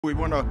We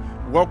want to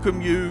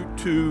welcome you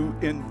to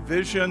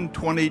Envision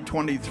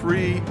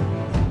 2023.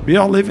 We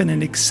are living in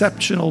an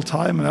exceptional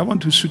time, and I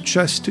want to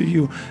suggest to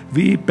you,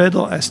 we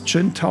better as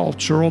Gentile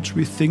church,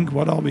 we think,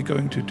 what are we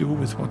going to do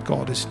with what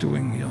God is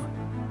doing here?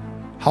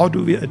 How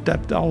do we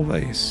adapt our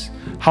ways?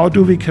 How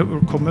do we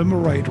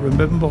commemorate,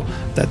 remember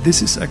that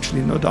this is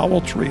actually not our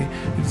tree,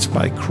 it's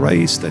by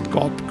grace that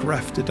God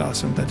grafted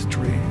us on that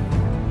tree.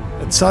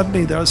 And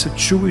suddenly there's a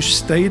Jewish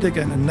state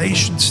again, a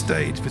nation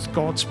state with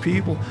God's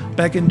people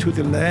back into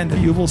the land.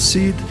 And you will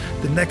see it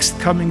the next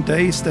coming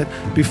days that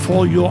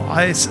before your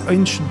eyes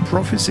ancient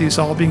prophecies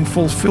are being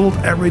fulfilled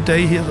every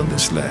day here on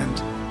this land.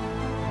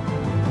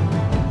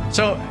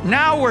 So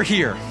now we're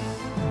here,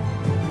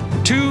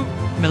 2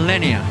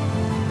 millennia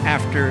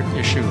after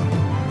Yeshua,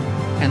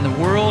 and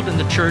the world and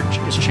the church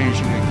is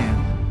changing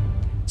again.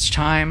 It's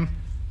time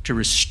to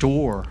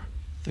restore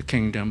the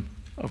kingdom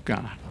of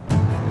God.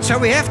 So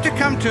we have to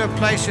come to a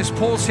place, as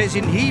Paul says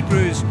in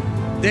Hebrews,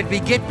 that we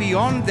get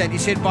beyond that. He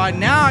said, by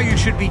now you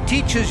should be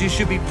teachers, you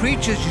should be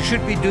preachers, you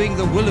should be doing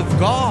the will of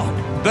God.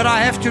 But I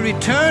have to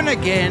return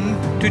again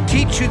to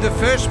teach you the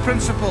first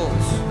principles.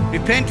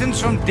 Repentance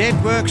from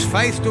dead works,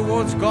 faith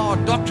towards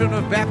God, doctrine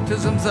of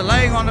baptisms, the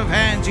laying on of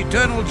hands,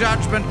 eternal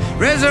judgment,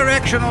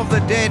 resurrection of the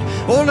dead,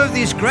 all of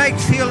these great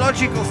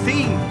theological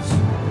themes.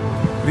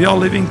 We are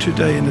living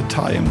today in a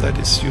time that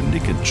is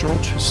unique in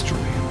church history.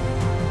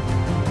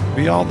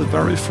 We are the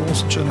very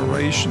first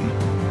generation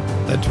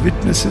that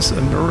witnesses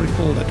a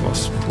miracle that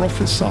was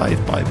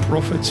prophesied by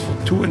prophets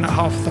for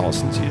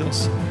 2,500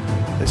 years.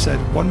 They said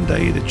one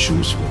day the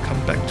Jews will come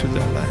back to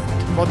their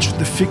land. Watch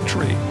the fig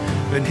tree.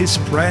 When his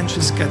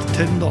branches get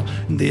tender,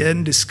 and the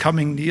end is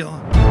coming near.